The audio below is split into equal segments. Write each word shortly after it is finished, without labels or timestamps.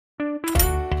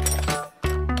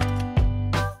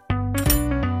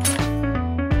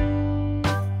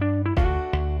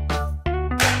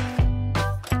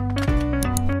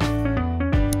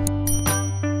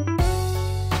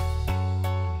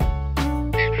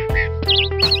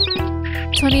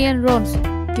Tony and Rons,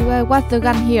 you watch the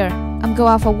gun here. I'm go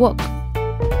out for work.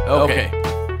 Okay.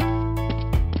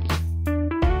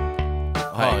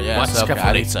 Oh yeah, watch so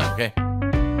carefully. okay.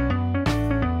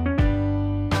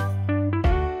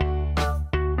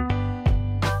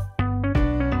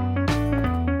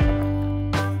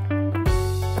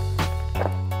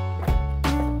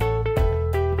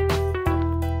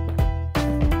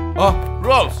 Oh,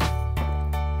 Rose.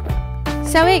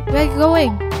 Savik, where you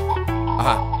going?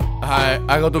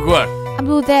 I go to work. I'm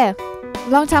Blue there.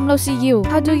 Long time no see you.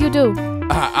 How do you do?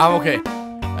 I'm okay.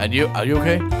 And you? Are you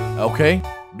okay? Okay.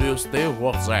 Do you still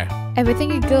work there?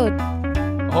 Everything is good.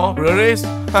 Oh, really?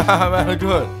 Very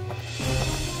good.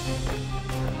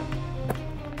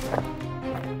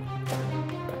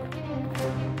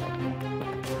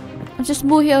 I just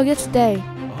moved here yesterday.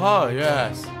 Oh,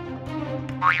 yes.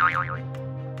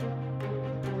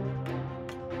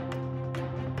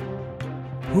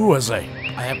 Who was they?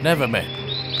 I have never met.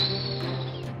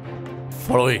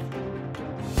 Follow it.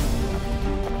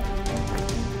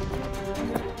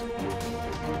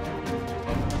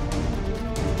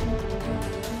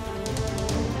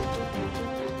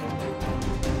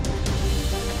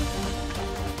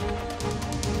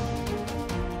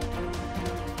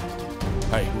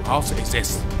 Hey, whose house is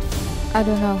this? I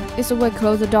don't know. It's the way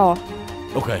close the door.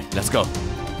 Okay, let's go.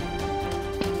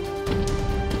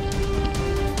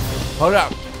 Hold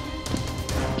up.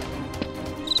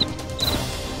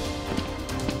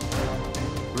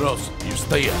 Rose, you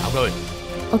stay here. I'm going.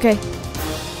 Okay.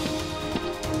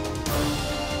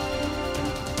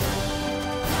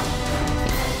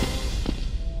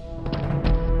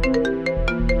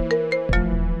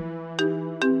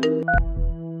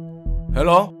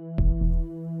 Hello?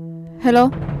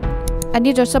 Hello? I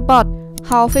need your support.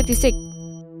 Hall 56.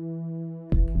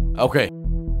 Okay.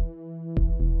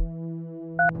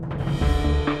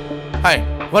 Hey,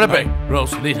 what happened?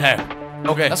 Rose need help.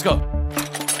 Okay, let's go.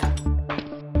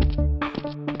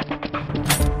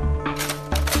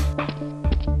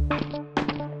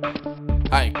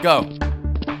 Hey, go.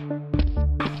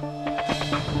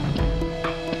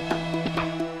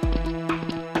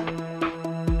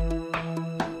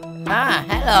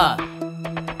 Hello.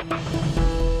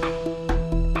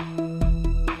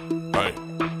 Hey,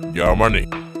 your money.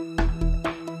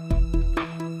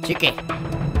 Chicken.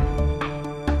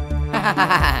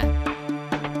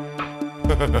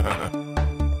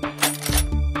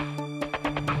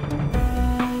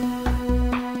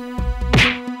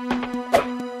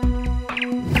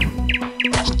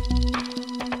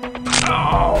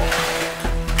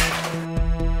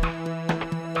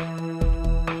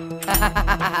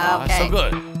 Okay. So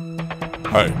good.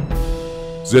 Hey,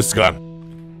 this gun.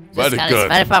 Very This good. is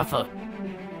very powerful.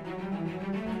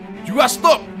 You guys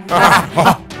stop!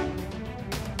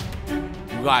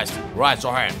 You guys, raise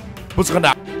your hand. Put your gun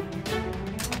down.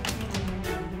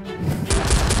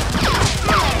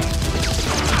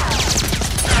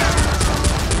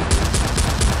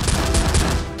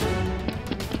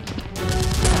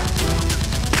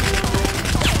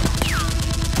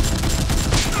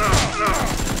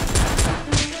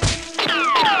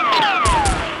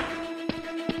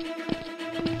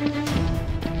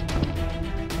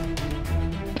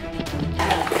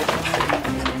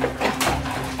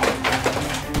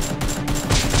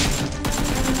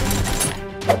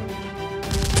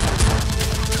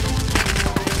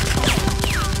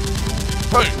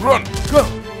 Hey, run! Go!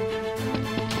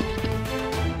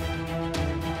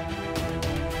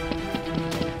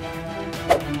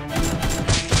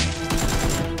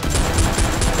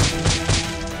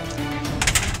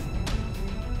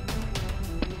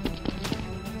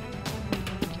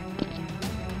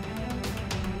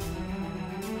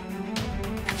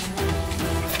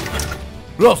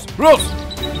 Rose! Rose!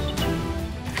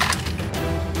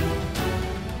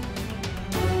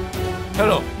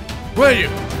 Hello, where are you?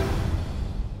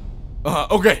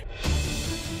 Okay.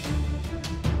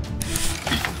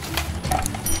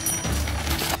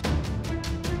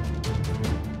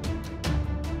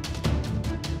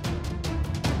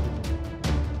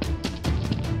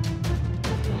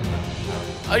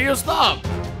 Are you stop?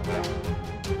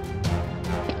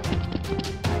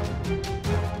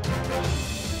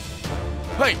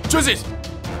 Hey, choose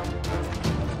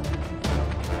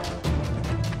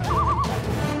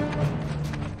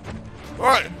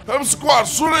Alright, have squad,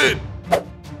 shoot it!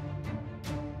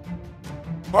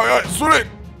 Alright, shoot it!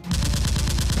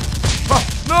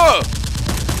 No!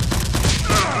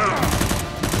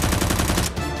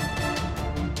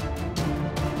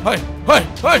 Hey, hey,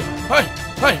 hey, hey,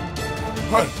 hey!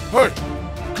 Hey, hey!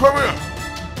 Come here!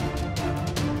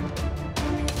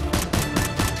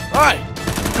 Hey!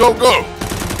 Go, go!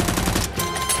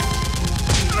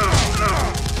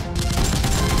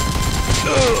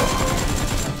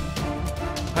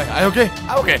 Hey, I okay?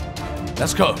 I okay.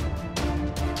 Let's go.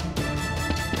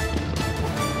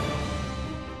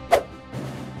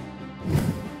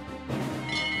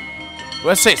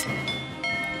 Where's Sis?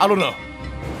 I don't know.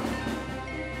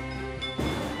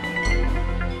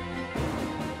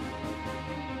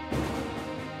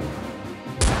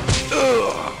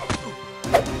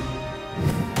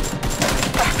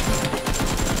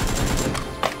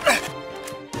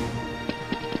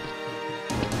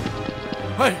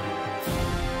 Hey.